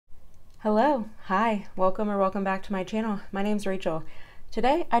Hello, hi, welcome back to my channel. My name's Rachel.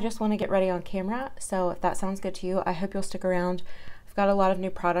 Today I just want to get ready on camera, so if that sounds good to you, I hope you'll stick around. I've got a lot of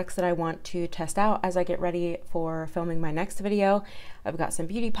new products that I want to test out as I get ready for filming my next video. I've got some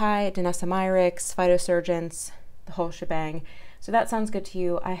Beautypie, Danessa Myrics, Phytosurgence, the whole shebang. So that sounds good to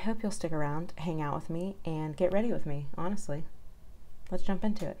you. I hope you'll stick around, hang out with me, and get ready with me, honestly. Let's jump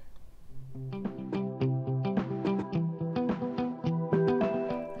into it.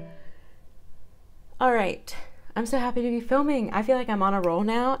 All right, I'm so happy to be filming. I feel like I'm on a roll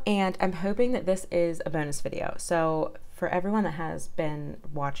now, and I'm hoping that this is a bonus video. So for everyone that has been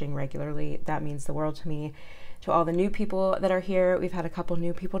watching regularly, that means the world to me. To all the new people that are here, we've had a couple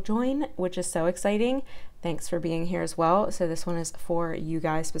new people join, which is so exciting. Thanks for being here as well. So this one is for you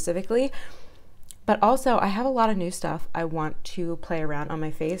guys specifically. But also, I have a lot of new stuff I want to play around on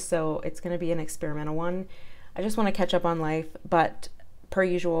my face, so it's gonna be an experimental one. I just wanna catch up on life, but per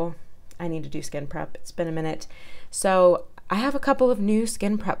usual, I need to do skin prep. It's been a minute. So I have a couple of new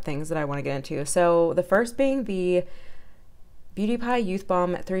skin prep things that I want to get into. So the first being the Beautypie Youth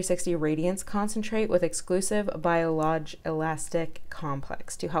Balm 360 Radiance Concentrate with exclusive Biolog Elastic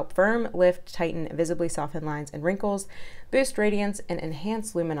Complex to help firm, lift, tighten, visibly soften lines and wrinkles, boost radiance, and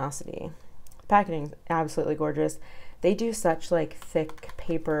enhance luminosity. Packaging is absolutely gorgeous. They do such like thick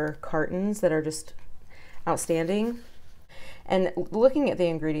paper cartons that are just outstanding. And looking at the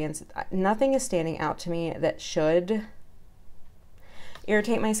ingredients, nothing is standing out to me that should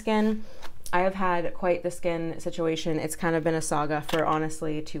irritate my skin. I have had quite the skin situation. It's kind of been a saga for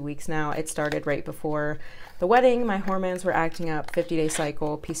honestly 2 weeks now. It started right before the wedding. My hormones were acting up, 50-day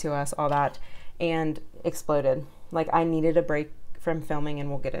cycle, PCOS, all that, and exploded. Like I needed a break from filming, and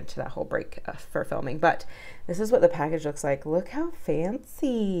we'll get into that whole break for filming. But this is what the package looks like. Look how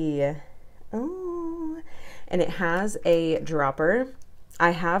fancy. Oh, and it has a dropper.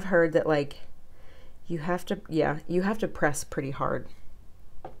 I have heard that like you have to press pretty hard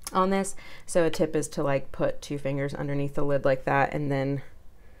on this. So a tip is to like put 2 fingers underneath the lid like that and then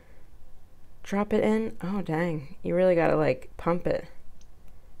drop it in. Oh dang, you really gotta like pump it.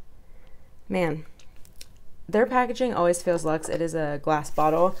 Man, their packaging always feels luxe. It is a glass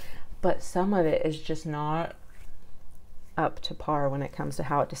bottle, but some of it is just not up to par when it comes to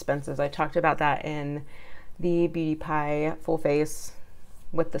how it dispenses. I talked about that in the Beautypie full face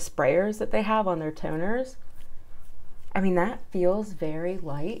with the sprayers that they have on their toners. I mean, that feels very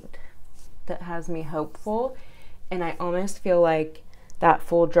light. That has me hopeful, and I almost feel like that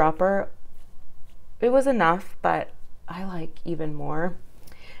full dropper, it was enough, but I like even more.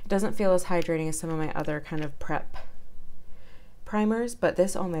 It doesn't feel as hydrating as some of my other kind of prep primers, but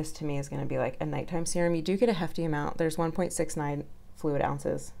this almost to me is going to be like a nighttime serum. You do get a hefty amount. There's 1.69 fluid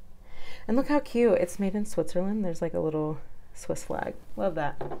ounces. And look how cute. It's made in Switzerland. There's like a little Swiss flag. Love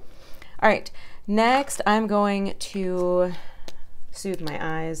that. All right, next I'm going to soothe my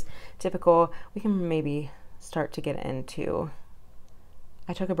eyes. Typical. We can maybe start to get into,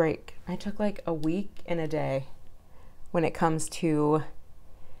 I took a break. I took like a week and a day when it comes to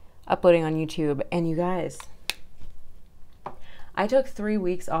uploading on YouTube. And you guys, I took 3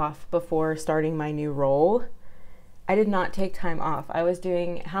 weeks off before starting my new role. I did not take time off. I was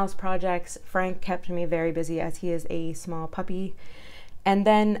doing house projects. Frank kept me very busy as he is a small puppy. And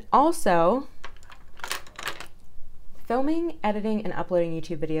then also, filming, editing, and uploading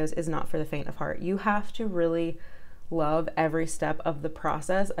YouTube videos is not for the faint of heart. You have to really love every step of the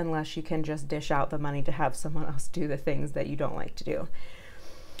process unless you can just dish out the money to have someone else do the things that you don't like to do.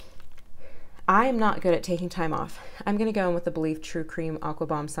 I am not good at taking time off. I'm going to go in with the Belif True Cream Aqua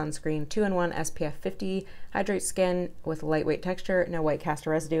Balm Sunscreen 2-in-1 SPF 50. Hydrates skin with lightweight texture, no white cast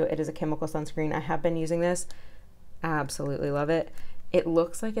or residue. It is a chemical sunscreen. I have been using this. I absolutely love it. It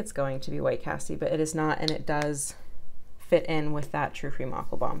looks like it's going to be white casty, but it is not, and it does fit in with that True Cream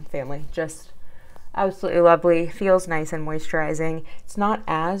Aqua Balm family. Just absolutely lovely. Feels nice and moisturizing. It's not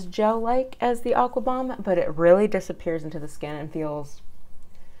as gel-like as the Aqua Balm, but it really disappears into the skin and feels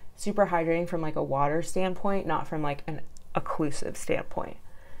super hydrating from like a water standpoint, not from like an occlusive standpoint.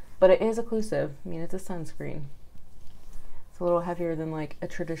 But it is occlusive. I mean, it's a sunscreen. It's a little heavier than like a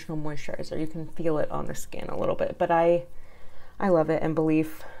traditional moisturizer. You can feel it on the skin a little bit, but I love it. And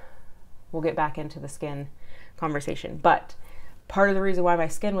Belif, we'll get back into the skin conversation. But part of the reason why my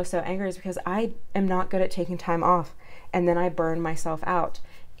skin was so angry is because I am not good at taking time off, and then I burn myself out,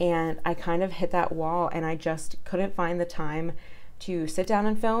 and I kind of hit that wall, and I just couldn't find the time to sit down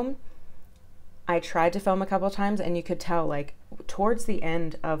and film. I tried to film a couple of times, and you could tell like towards the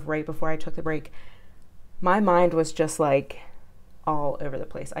end of right before I took the break, my mind was just like all over the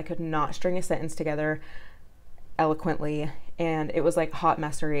place. I could not string a sentence together eloquently, and it was like hot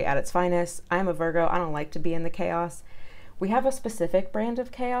messery at its finest. I'm a Virgo. I don't like to be in the chaos. We have a specific brand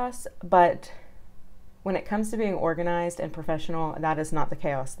of chaos, but when it comes to being organized and professional, that is not the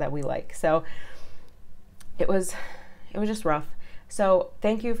chaos that we like. So it was just rough. So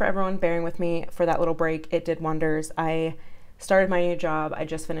thank you for everyone bearing with me for that little break. It did wonders. I started my new job. I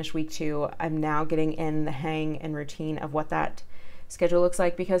just finished week 2. I'm now getting in the hang and routine of what that schedule looks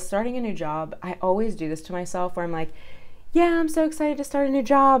like, because starting a new job, I always do this to myself where I'm like, yeah, I'm so excited to start a new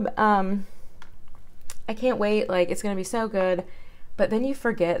job. I can't wait. Like, it's going to be so good. But then you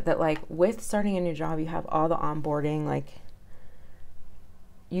forget that, like, with starting a new job, you have all the onboarding. Like,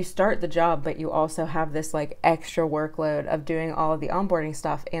 you start the job, but you also have this like extra workload of doing all of the onboarding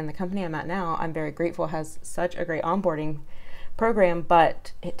stuff. And the company I'm at now, I'm very grateful, has such a great onboarding program,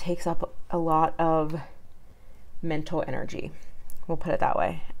 but it takes up a lot of mental energy. We'll put it that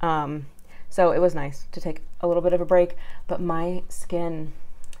way. So it was nice to take a little bit of a break, but my skin,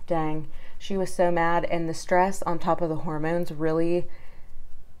 dang, she was so mad. And the stress on top of the hormones really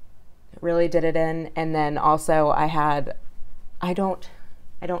did it in. And then also I don't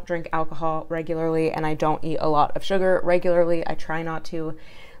drink alcohol regularly, and I don't eat a lot of sugar regularly. I try not to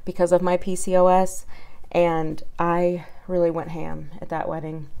because of my PCOS, and I really went ham at that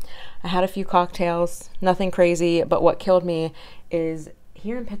wedding. I had a few cocktails, nothing crazy, but what killed me is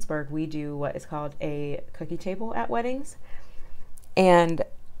here in Pittsburgh, we do what is called a cookie table at weddings, and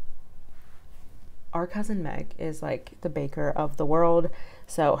our cousin Meg is like the baker of the world.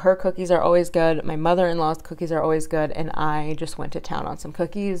 So her cookies are always good. My mother-in-law's cookies are always good. And I just went to town on some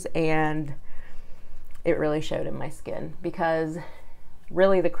cookies, and it really showed in my skin, because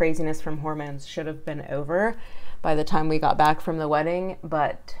really the craziness from hormones should have been over by the time we got back from the wedding.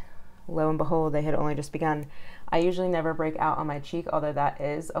 But lo and behold, they had only just begun. I usually never break out on my cheek, although that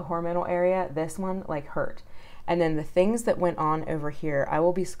is a hormonal area. This one like hurt. And then the things that went on over here, I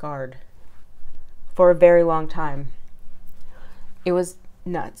will be scarred for a very long time. It was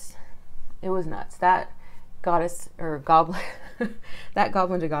nuts. It was nuts. That goddess or goblin, that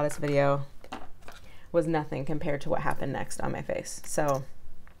goblin to goddess video was nothing compared to what happened next on my face. So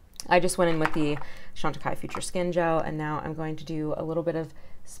I just went in with the Chantecaille Future Skin Gel, and now I'm going to do a little bit of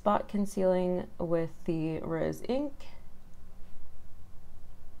spot concealing with the Rose Ink.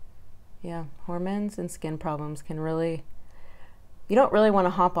 Yeah, hormones and skin problems can really, you don't really want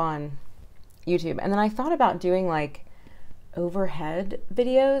to hop on YouTube. And then I thought about doing like overhead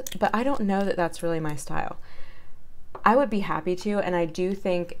videos, but I don't know that that's really my style. I would be happy to, and I do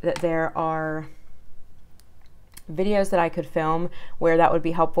think that there are videos that I could film where that would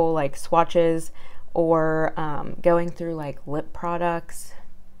be helpful, like swatches or going through like lip products.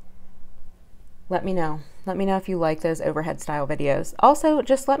 Let me know. Let me know if you like those overhead style videos. Also,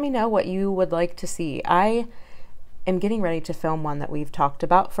 just let me know what you would like to see. I am getting ready to film one that we've talked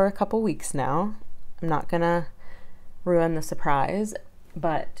about for a couple weeks now. I'm not gonna ruin the surprise,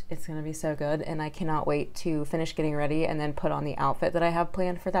 but it's gonna be so good, and I cannot wait to finish getting ready and then put on the outfit that I have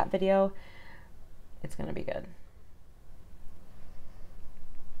planned for that video. It's gonna be good.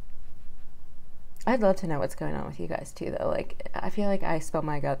 I'd love to know what's going on with you guys too, though. Like, I feel like I spill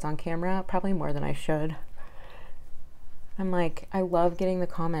my guts on camera, probably more than I should. I'm like, I love getting the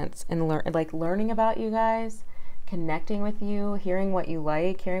comments and learning about you guys, connecting with you, hearing what you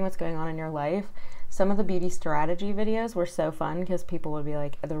like, hearing what's going on in your life. Some of the beauty strategy videos were so fun because people would be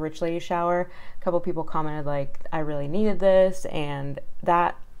like, the rich lady shower, a couple people commented like, I really needed this, and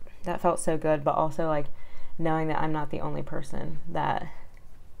that felt so good. But also like knowing that I'm not the only person that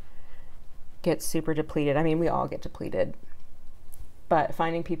gets super depleted. I mean, we all get depleted, but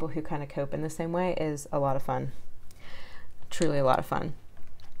finding people who kind of cope in the same way is a lot of fun. Truly a lot of fun.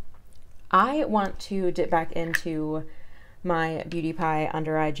 I want to dip back into my Beautypie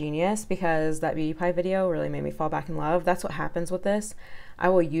Under Eye Genius because that Beautypie video really made me fall back in love. That's what happens with this. I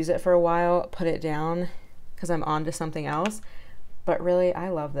will use it for a while, put it down because I'm on to something else, but really I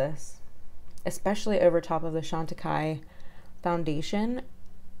love this, especially over top of the Chantecaille foundation.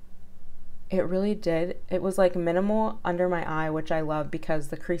 It really did. It was like minimal under my eye, which I love because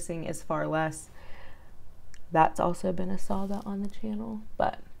the creasing is far less. That's also been a saga on the channel,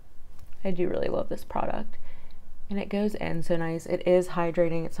 but I do really love this product. And it goes in so nice. It is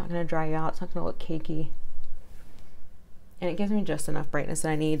hydrating. It's not going to dry you out. It's not going to look cakey. And it gives me just enough brightness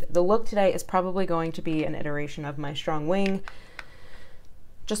that I need. The look today is probably going to be an iteration of my Strong Wing.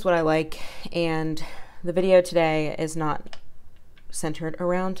 Just what I like. And the video today is not centered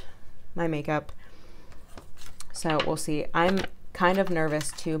around my makeup. So we'll see. I'm kind of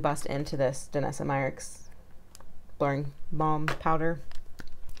nervous to bust into this Danessa Myrics Blurring Balm powder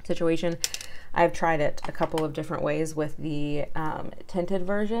situation. I've tried it a couple of different ways with the tinted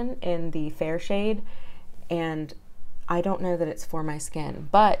version in the fair shade, and I don't know that it's for my skin,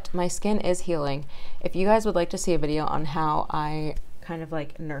 but my skin is healing. If you guys would like to see a video on how I kind of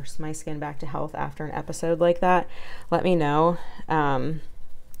like nurse my skin back to health after an episode like that, let me know.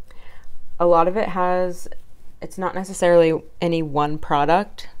 A lot of it it's not necessarily any one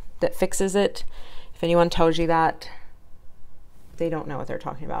product that fixes it. If anyone tells you that, they don't know what they're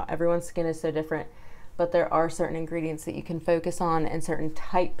talking about. Everyone's skin is so different, but there are certain ingredients that you can focus on and certain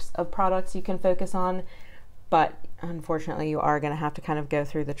types of products you can focus on. But unfortunately, you are going to have to kind of go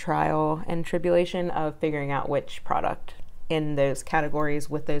through the trial and tribulation of figuring out which product in those categories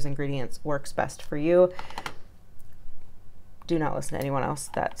with those ingredients works best for you. Do not listen to anyone else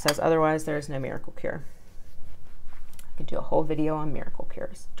that says otherwise. There is no miracle cure. I could do a whole video on miracle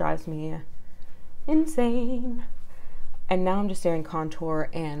cures. Drives me insane. And now I'm just doing contour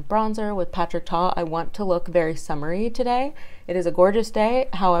and bronzer with Patrick Ta. I want to look very summery today. It is a gorgeous day.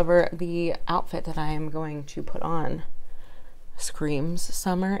 However, the outfit that I am going to put on screams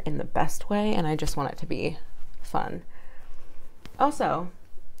summer in the best way, and I just want it to be fun. Also,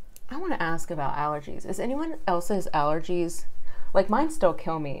 I want to ask about allergies. Is anyone else's allergies, like mine still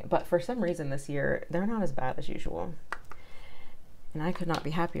kill me, but for some reason this year, they're not as bad as usual. And I could not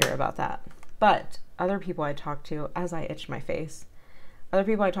be happier about that. But other people I talk to, as I itch my face, other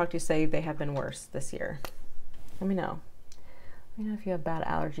people I talk to say they have been worse this year. Let me know. Let me know if you have bad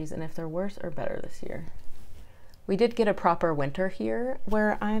allergies and if they're worse or better this year. We did get a proper winter here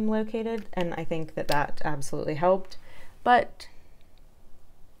where I'm located, and I think that that absolutely helped, but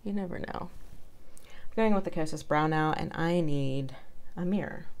you never know. I'm going with the Kosas brow now, and I need a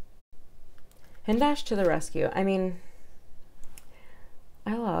mirror. Hindash to the rescue. I mean,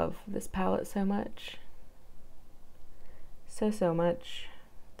 I love this palette so much. So much.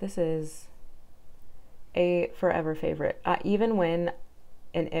 This is a forever favorite. Even when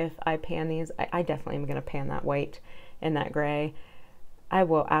and if I pan these, I definitely am going to pan that white and that gray. I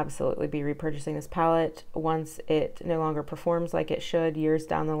will absolutely be repurchasing this palette. Once it no longer performs like it should years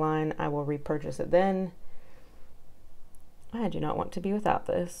down the line, I will repurchase it then. I do not want to be without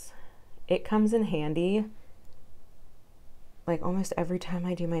this. It comes in handy like almost every time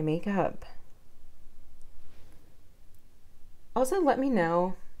I do my makeup. Also, let me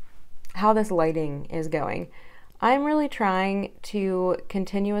know how this lighting is going. I'm really trying to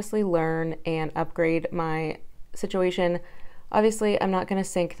continuously learn and upgrade my situation. Obviously, I'm not going to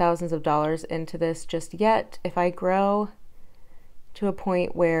sink thousands of dollars into this just yet. If I grow to a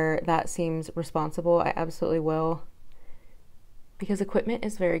point where that seems responsible, I absolutely will. Because equipment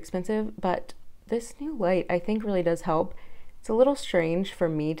is very expensive, but this new light I think really does help. It's a little strange for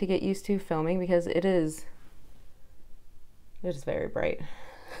me to get used to filming because it is very bright.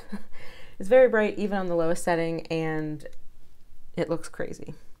 It's very bright even on the lowest setting, and it looks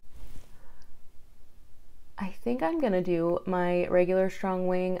crazy. I think I'm gonna do my regular strong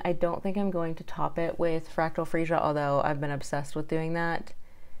wing. I don't think I'm going to top it with Fractal Freesia, although I've been obsessed with doing that.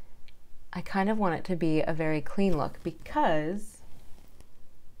 I kind of want it to be a very clean look because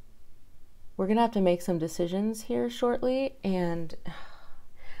we're gonna have to make some decisions here shortly, and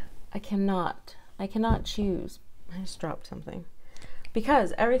I cannot choose. I just dropped something.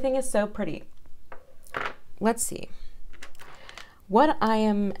 Because everything is so pretty. Let's see. What I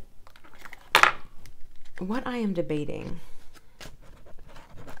am debating.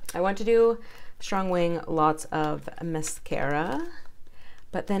 I want to do strong wing, lots of mascara,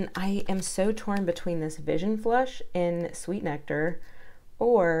 but then I am so torn between this Vision Flush in Sweet Nectar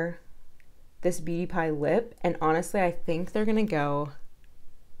or this Beautypie lip, and honestly I think they're gonna go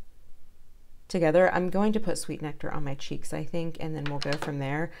together. I'm going to put Sweet Nectar on my cheeks, I think, and then we'll go from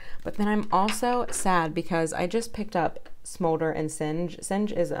there. But then I'm also sad because I just picked up Smolder and Singe.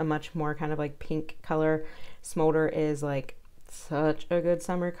 Singe is a much more kind of like pink color. Smolder is like such a good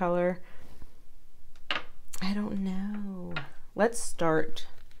summer color. I don't know. Let's start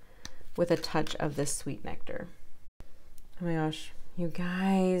with a touch of this Sweet Nectar. Oh my gosh, you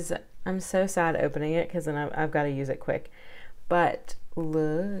guys, I'm so sad opening it because then I've got to use it quick. But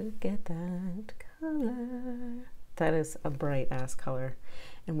look at that color. That is a bright ass color.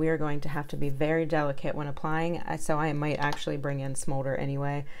 And we are going to have to be very delicate when applying. So I might actually bring in Smolder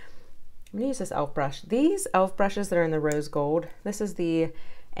anyway. I'm gonna use this e.l.f. brush. These e.l.f. brushes that are in the rose gold, this is the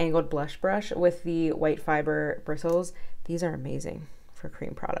angled blush brush with the white fiber bristles. These are amazing for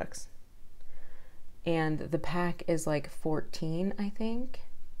cream products. And the pack is like 14, I think.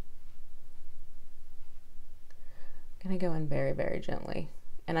 Gonna go in very, very gently.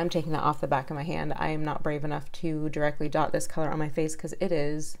 And I'm taking that off the back of my hand. I am not brave enough to directly dot this color on my face because it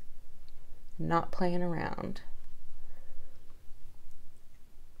is not playing around.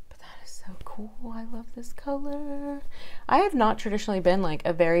 But that is so cool. I love this color. I have not traditionally been like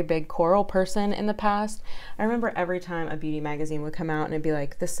a very big coral person in the past. I remember every time a beauty magazine would come out and it'd be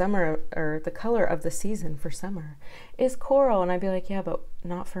like, the summer, or the color of the season for summer is coral. And I'd be like, yeah, but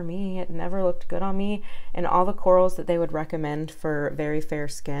not for me. It never looked good on me. And all the corals that they would recommend for very fair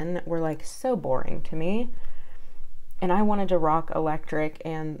skin were like so boring to me. And I wanted to rock electric,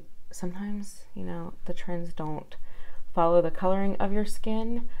 and sometimes, you know, the trends don't follow the coloring of your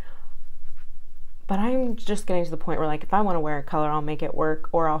skin. But I'm just getting to the point where, like, if I want to wear a color, I'll make it work,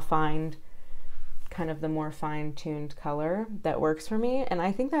 or I'll find kind of the more fine-tuned color that works for me. And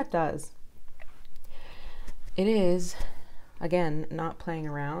I think that does. It is, again, not playing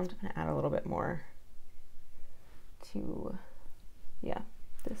around. I'm gonna add a little bit more to, yeah,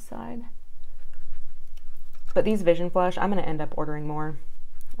 this side. But these Vision Flush, I'm gonna end up ordering more.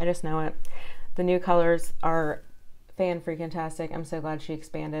 I just know it. The new colors are fan-freaking-tastic. I'm so glad she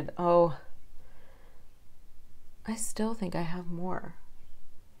expanded. Oh, I still think I have more.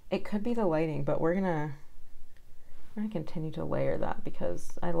 It could be the lighting, but we're gonna continue to layer that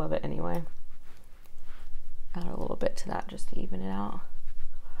because I love it anyway. Add a little bit to that just to even it out.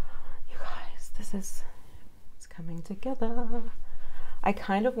 You guys, it's coming together. I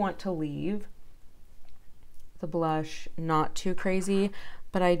kind of want to leave the blush not too crazy,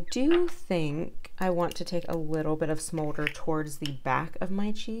 but I do think I want to take a little bit of Smolder towards the back of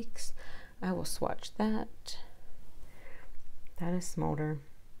my cheeks. I will swatch that. That is Smolder.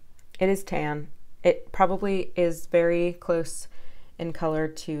 It is tan. It probably is very close in color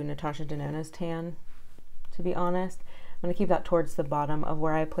to Natasha Denona's tan, to be honest. I'm going to keep that towards the bottom of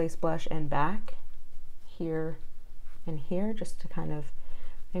where I place blush and back, here and here, just to kind of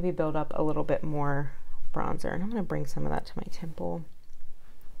maybe build up a little bit more bronzer. And I'm going to bring some of that to my temple.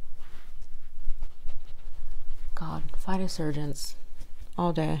 God, Phytosurgence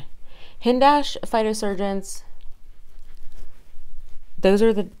all day. Hindash, Phytosurgence. Those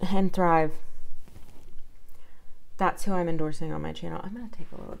are and Thrive. That's who I'm endorsing on my channel. I'm going to take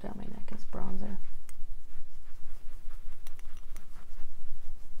a little down my neck as bronzer.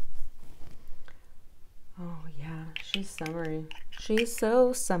 Oh yeah, she's summery. She's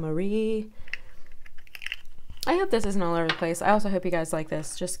so summery. I hope this isn't all over the place. I also hope you guys like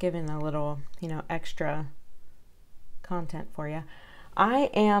this. Just giving a little, you know, extra content for you. I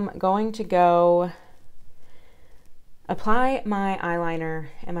am going to go apply my eyeliner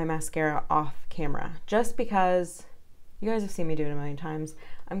and my mascara off camera, just because you guys have seen me do it a million times.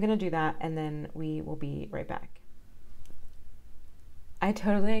 I'm gonna do that and then we will be right back. I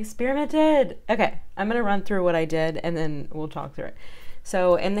totally experimented. Okay, I'm gonna run through what I did and then we'll talk through it.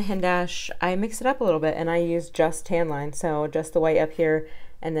 So in the Hindash, I mixed it up a little bit and I used just tan line. So just the white up here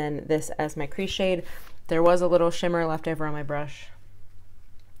and then this as my crease shade. There was a little shimmer left over on my brush.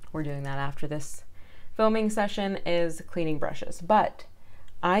 We're doing that after this filming session is cleaning brushes. But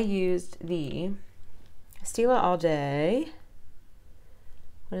I used the Stila All Day.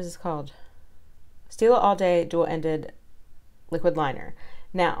 What is this called? Stila All Day dual-ended liquid liner.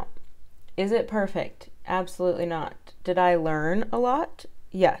 Now, is it perfect? Absolutely not. Did I learn a lot?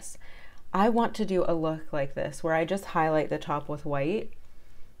 Yes. I want to do a look like this where I just highlight the top with white.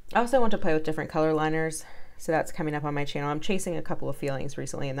 I also want to play with different color liners, so that's coming up on my channel. I'm chasing a couple of feelings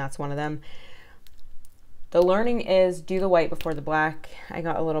recently and that's one of them. The learning is do the white before the black. I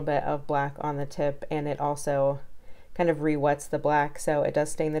got a little bit of black on the tip and it also kind of re-wets the black, so it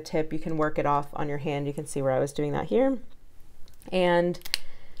does stain the tip. You can work it off on your hand. You can see where I was doing that here. And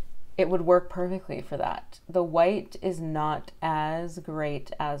it would work perfectly for that. The white is not as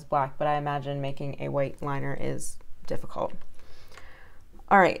great as black, but I imagine making a white liner is difficult.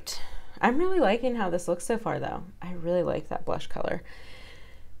 All right, I'm really liking how this looks so far though. I really like that blush color.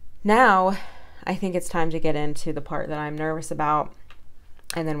 Now, I think it's time to get into the part that I'm nervous about,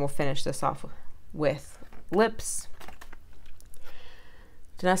 and then we'll finish this off with lips.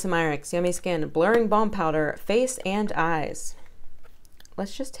 Danessa Myrics, Yummy Skin, Blurring Balm Powder, Face and Eyes.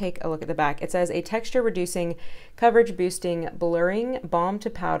 Let's just take a look at the back. It says a texture reducing, coverage boosting, blurring balm to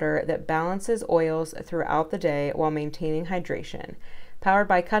powder that balances oils throughout the day while maintaining hydration. Powered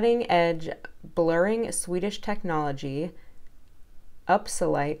by cutting edge blurring Swedish technology,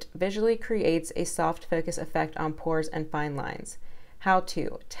 Upsolite visually creates a soft focus effect on pores and fine lines. How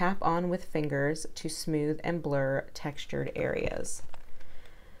to tap on with fingers to smooth and blur textured areas.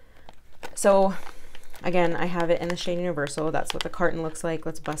 So again, I have it in the shade Universal. That's what the carton looks like.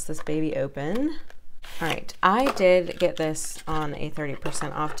 Let's bust this baby open. All right, I did get this on a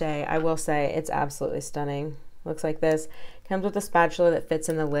 30% off day. I will say it's absolutely stunning. Looks like this. Comes with a spatula that fits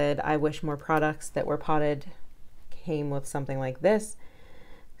in the lid. I wish more products that were potted came with something like this.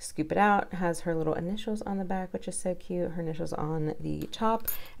 Scoop it out. Has her little initials on the back, which is so cute. Her initials on the top,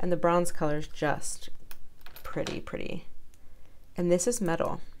 and the bronze color is just pretty. And this is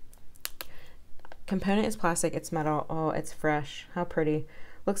metal. Component is plastic, it's metal. Oh, it's fresh. How pretty.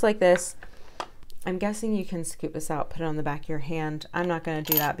 Looks like this. I'm guessing you can scoop this out, put it on the back of your hand. I'm not going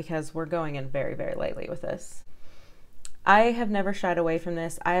to do that because we're going in very lightly with this. I have never shied away from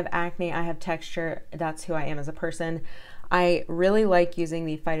this. I have acne, I have texture. That's who I am as a person. I really like using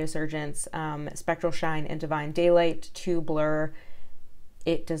the Phytosurgence Spectral Shine and Divine Daylight to blur.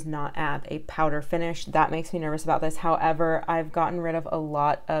 It does not add a powder finish. That makes me nervous about this. However, I've gotten rid of a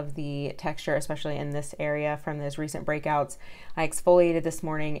lot of the texture, especially in this area from those recent breakouts. I exfoliated this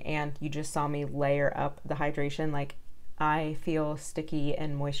morning and you just saw me layer up the hydration. Like, I feel sticky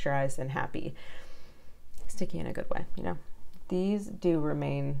and moisturized and happy. Sticky in a good way, you know. These do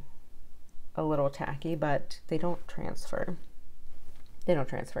remain a little tacky, but they don't transfer. They don't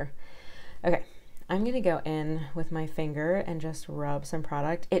transfer. Okay. I'm going to go in with my finger and just rub some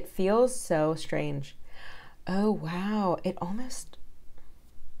product. It feels so strange. Oh, wow.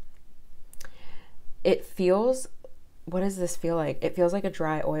 It feels, what does this feel like? It feels like a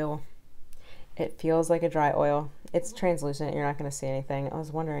dry oil. It feels like a dry oil. It's translucent. You're not going to see anything. I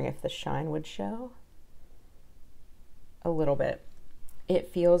was wondering if the shine would show. A little bit. It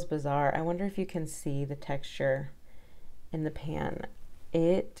feels bizarre. I wonder if you can see the texture in the pan.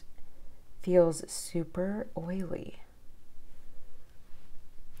 It feels super oily.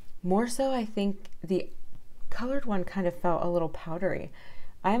 More so, I think the colored one kind of felt a little powdery.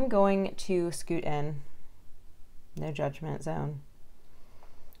 I'm going to scoot in. No judgment zone.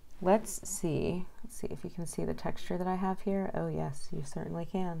 Let's see if you can see the texture that I have here. Oh yes, you certainly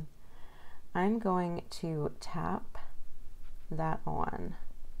can. I'm going to tap that on.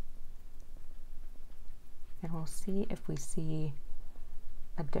 And we'll see if we see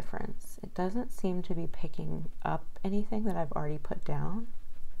a difference. It doesn't seem to be picking up anything that I've already put down,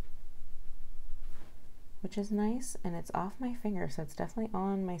 which is nice, and it's off my finger, so it's definitely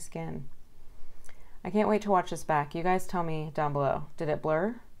on my skin. I can't wait to watch this back. You guys tell me down below. Did it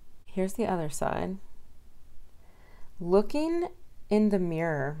blur? Here's the other side. Looking in the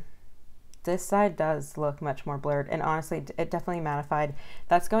mirror, this side does look much more blurred, and honestly, it definitely mattified.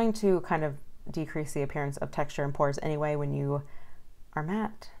 That's going to kind of decrease the appearance of texture and pores anyway when you are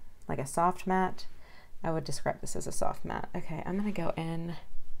matte, like a soft matte. I would describe this as a soft matte. Okay, I'm gonna go in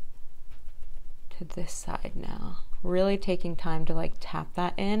to this side now. Really taking time to like tap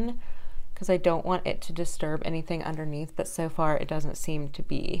that in because I don't want it to disturb anything underneath, but so far it doesn't seem to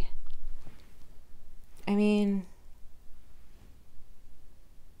be. I mean,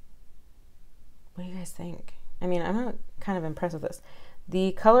 what do you guys think? I mean, I'm kind of impressed with this.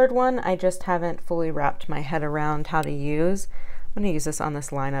 The colored one, I just haven't fully wrapped my head around how to use. I'm going to use this on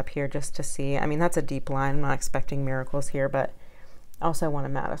this line up here just to see. I mean, that's a deep line. I'm not expecting miracles here, but I also want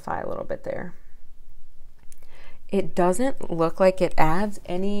to mattify a little bit there. It doesn't look like it adds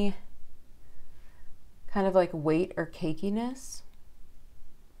any kind of like weight or cakiness.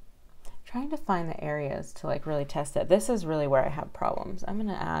 I'm trying to find the areas to like really test it. This is really where I have problems. I'm going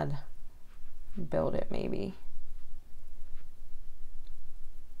to build it maybe.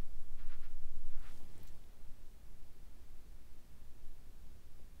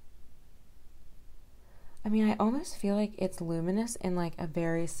 I mean, I almost feel like it's luminous in like a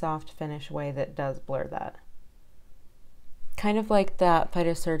very soft finish way that does blur that. Kind of like that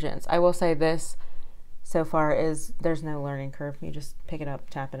Phytosurgence. I will say this so far is there's no learning curve. You just pick it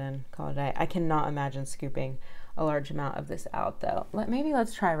up, tap it in, call it a day. I cannot imagine scooping a large amount of this out though. Maybe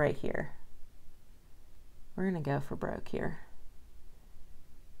let's try right here. We're gonna go for broke here.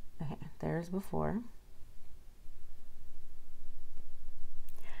 Okay, there's before.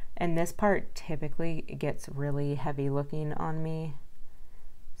 And this part typically gets really heavy looking on me,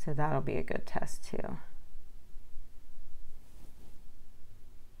 so that'll be a good test too.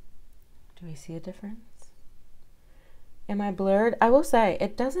 Do we see a difference? Am I blurred? I will say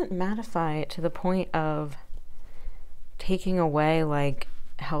it doesn't mattify to the point of taking away like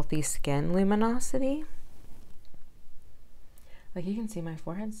healthy skin luminosity. Like you can see my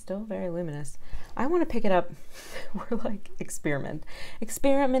forehead's still very luminous. I want to pick it up. We're like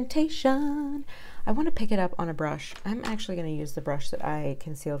experimentation. I want to pick it up on a brush. I'm actually going to use the brush that I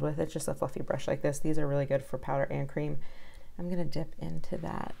concealed with. It's just a fluffy brush like this. These are really good for powder and cream. I'm going to dip into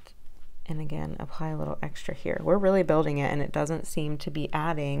that and again apply a little extra here. We're really building it and it doesn't seem to be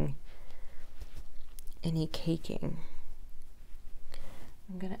adding any caking.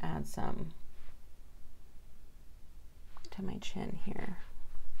 I'm going to add some to my chin here,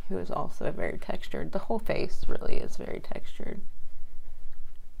 who is also very textured. The whole face really is very textured.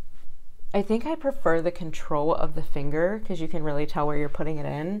 I think I prefer the control of the finger because you can really tell where you're putting it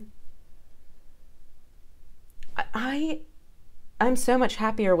in. I'm so much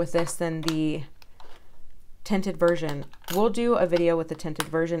happier with this than the tinted version. We'll do a video with the tinted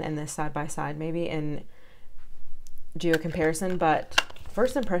version and this side by side maybe and do a comparison, but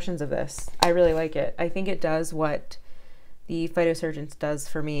first impressions of this, I really like it. I think it does what the Phytosurgence does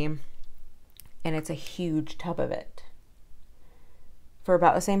for me, and it's a huge tub of it for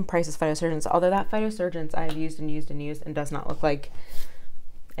about the same price as Phytosurgence, although that Phytosurgence I've used and used and used and does not look like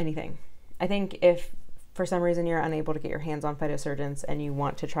anything. I think if for some reason you're unable to get your hands on Phytosurgence and you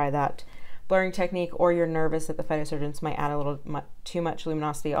want to try that blurring technique, or you're nervous that the Phytosurgence might add a little too much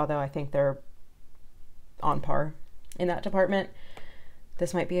luminosity, although I think they're on par in that department,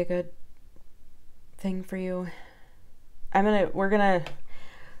 this might be a good thing for you.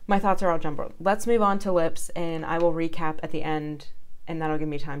 My thoughts are all jumbled. Let's move on to lips, and I will recap at the end, and that'll give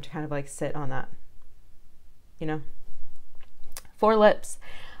me time to kind of like sit on that, you know. For lips,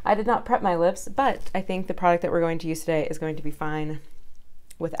 I did not prep my lips, but I think the product that we're going to use today is going to be fine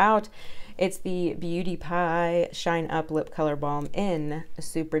without. It's the Beautypie Shine Up Lip Color Balm in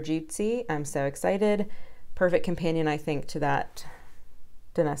Super Juicy. I'm so excited. Perfect companion, I think, to that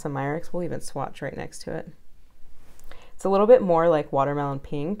Danessa Myrics. We'll even swatch right next to it. It's a little bit more like watermelon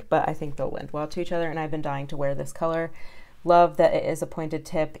pink, but I think they'll lend well to each other, and I've been dying to wear this color. Love that it is a pointed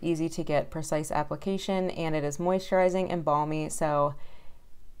tip, easy to get, precise application, and it is moisturizing and balmy, so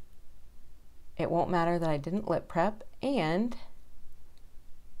it won't matter that I didn't lip prep, and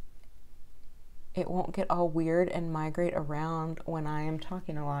it won't get all weird and migrate around when I am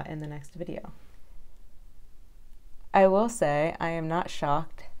talking a lot in the next video. I will say I am not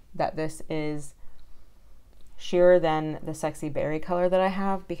shocked that this is sheerer than the Sexy Berry color that I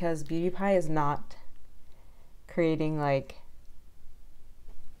have, because Beautypie is not creating like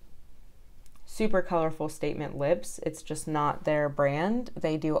super colorful statement lips. It's just not their brand.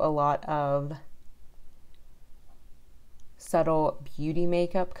 They do a lot of subtle beauty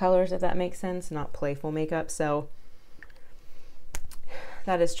makeup colors, if that makes sense, not playful makeup. So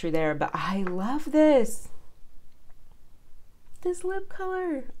that is true there, but I love this lip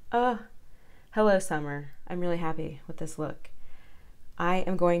color. Hello summer. I'm really happy with this look. I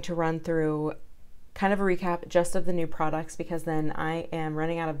am going to run through kind of a recap just of the new products, because then I am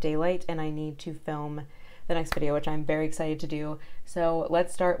running out of daylight and I need to film the next video, which I'm very excited to do. So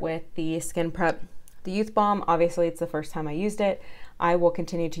let's start with the skin prep. The Youth Balm, obviously it's the first time I used it. I will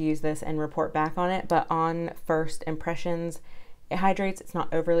continue to use this and report back on it, but on first impressions, it hydrates. It's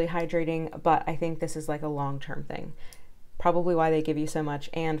not overly hydrating, but I think this is like a long-term thing. Probably why they give you so much,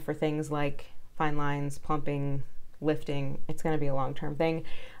 and for things like fine lines, plumping, lifting, it's going to be a long-term thing.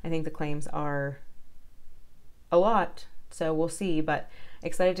 I think the claims are a lot, so we'll see, but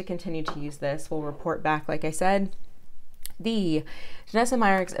excited to continue to use this. We'll report back, like I said. The Danessa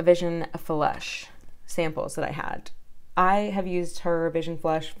Myrics Vision Flush samples that I had. I have used her Vision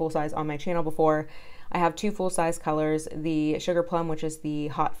Flush full size on my channel before. I have two full size colors, the Sugar Plum, which is the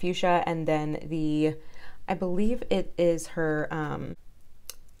hot fuchsia, and then the, I believe it is her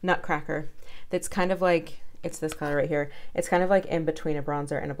Nutcracker. That's kind of like, it's this color right here. It's kind of like in between a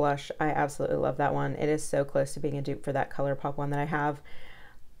bronzer and a blush. I absolutely love that one. It is so close to being a dupe for that ColourPop one that I have.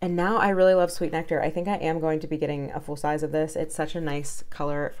 And now I really love Sweet Nectar. I think I am going to be getting a full size of this. It's such a nice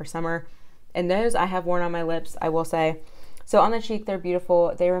color for summer. And those I have worn on my lips, I will say. So on the cheek, they're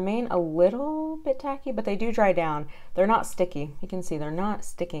beautiful. They remain a little bit tacky, but they do dry down. They're not sticky. You can see they're not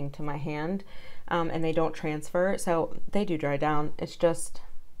sticking to my hand, and they don't transfer. So they do dry down. It's just,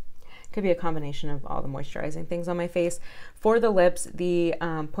 could be a combination of all the moisturizing things on my face. For the lips, the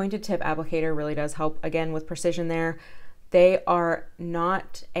pointed tip applicator really does help, again, with precision there. They are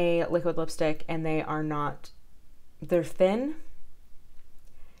not a liquid lipstick, and they are not, they're thin,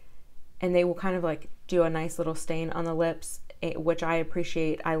 and they will kind of like do a nice little stain on the lips, which I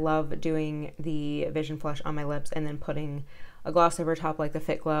appreciate. I love doing the Vision Flush on my lips and then putting a gloss over top like the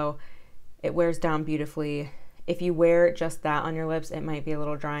Fit Glow. It wears down beautifully. If you wear just that on your lips, it might be a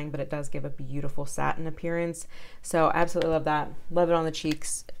little drying, but it does give a beautiful satin appearance. So I absolutely love that. Love it on the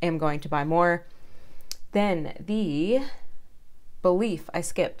cheeks. Am going to buy more. Then the Belif, I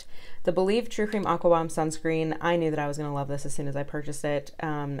skipped. The Belif True Cream Aqua Balm Sunscreen. I knew that I was going to love this as soon as I purchased it.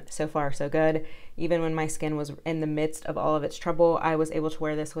 So far, so good. Even when my skin was in the midst of all of its trouble, I was able to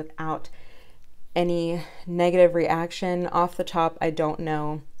wear this without any negative reaction. Off the top, I don't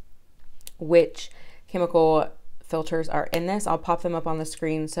know which chemical filters are in this. I'll pop them up on the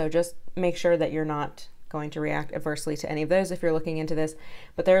screen, so just make sure that you're not going to react adversely to any of those if you're looking into this,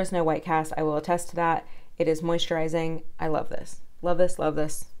 but there is no white cast. I will attest to that. It is moisturizing. I love this. Love this, love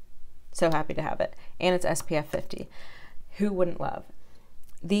this. So happy to have it. And it's SPF 50. Who wouldn't love?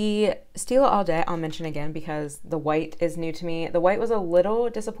 The Stila All Day, I'll mention again because the white is new to me. The white was a little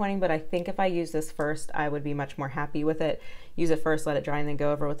disappointing, but I think if I use this first, I would be much more happy with it. Use it first, let it dry, and then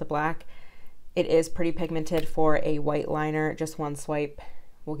go over with the black. It is pretty pigmented for a white liner. Just one swipe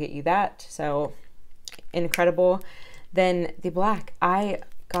will get you that. So incredible. Then the black.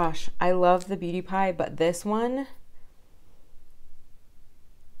 Gosh, I love the Beautypie, but this one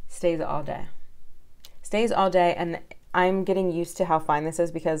stays all day. Stays all day, and I'm getting used to how fine this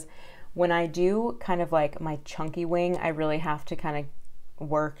is because when I do kind of like my chunky wing, I really have to kind of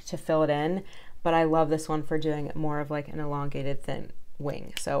work to fill it in, but I love this one for doing more of like an elongated thin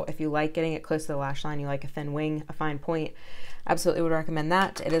wing. So if you like getting it close to the lash line, you like a thin wing, a fine point, absolutely would recommend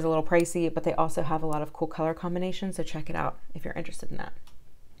that. It is a little pricey, but they also have a lot of cool color combinations, so check it out if you're interested in that.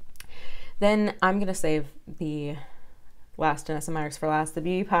 Then I'm gonna save the last Danessa Myrics for last, the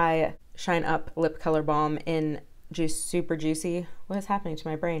Beautypie Shine Up Lip Color Balm in Super Juicy. What is happening to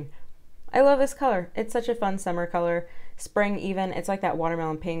my brain? I love this color. It's such a fun summer color. Spring even. It's like that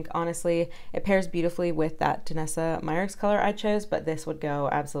watermelon pink. Honestly, it pairs beautifully with that Danessa Myrics color I chose, but this would go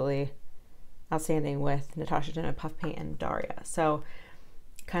absolutely outstanding with Natasha Denona Puff Paint and Daria. So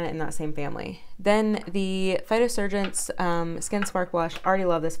kind of in that same family. Then the Phytosurgence Skin Spark Blush. Already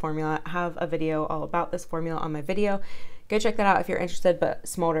love this formula. I have a video all about this formula on my video. Go check that out if you're interested, but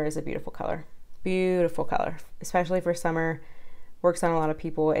Smolder is a beautiful color. Beautiful color, especially for summer. Works on a lot of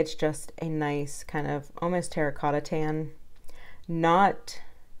people. It's just a nice kind of almost terracotta tan. Not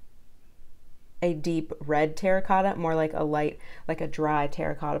a deep red terracotta, more like a light, like a dry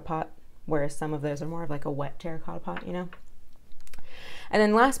terracotta pot, whereas some of those are more of like a wet terracotta pot, you know? And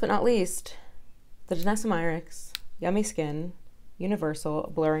then last but not least, the Danessa Myrics Yummy Skin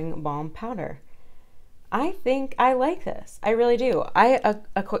Universal Blurring Balm Powder. I think I like this. I really do.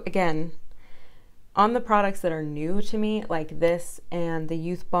 Again, on the products that are new to me, like this and the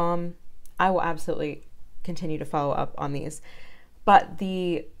Youth Balm, I will absolutely continue to follow up on these. But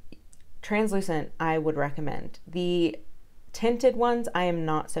the translucent, I would recommend. The tinted ones, I am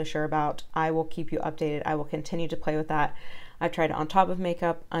not so sure about. I will keep you updated. I will continue to play with that. I've tried it on top of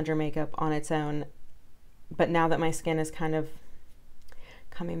makeup, under makeup, on its own. But now that my skin is kind of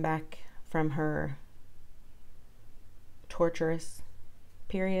coming back from her torturous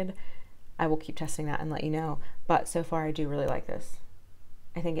period, I will keep testing that and let you know. But so far, I do really like this.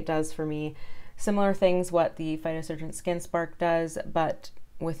 I think it does for me similar things what the Phytosurgence Skin Spark does, but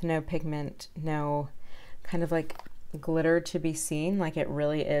with no pigment, no kind of like glitter to be seen. Like it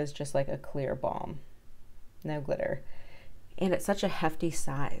really is just like a clear balm. No glitter. And it's such a hefty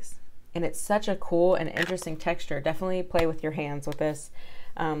size. And it's such a cool and interesting texture. Definitely play with your hands with this.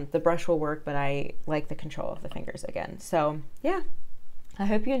 The brush will work, but I like the control of the fingers again. So yeah. I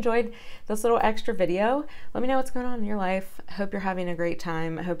hope you enjoyed this little extra video. Let me know what's going on in your life. I hope you're having a great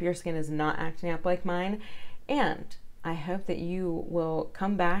time. I hope your skin is not acting up like mine. And I hope that you will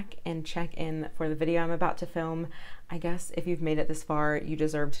come back and check in for the video I'm about to film. I guess if you've made it this far, you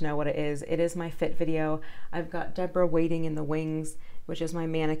deserve to know what it is. It is my fit video. I've got Deborah waiting in the wings, which is my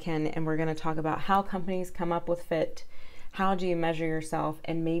mannequin, and we're gonna talk about how companies come up with fit, how do you measure yourself,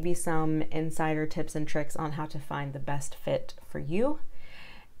 and maybe some insider tips and tricks on how to find the best fit for you.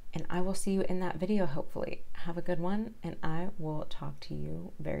 And I will see you in that video, hopefully. Have a good one, and I will talk to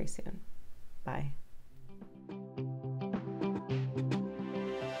you very soon. Bye.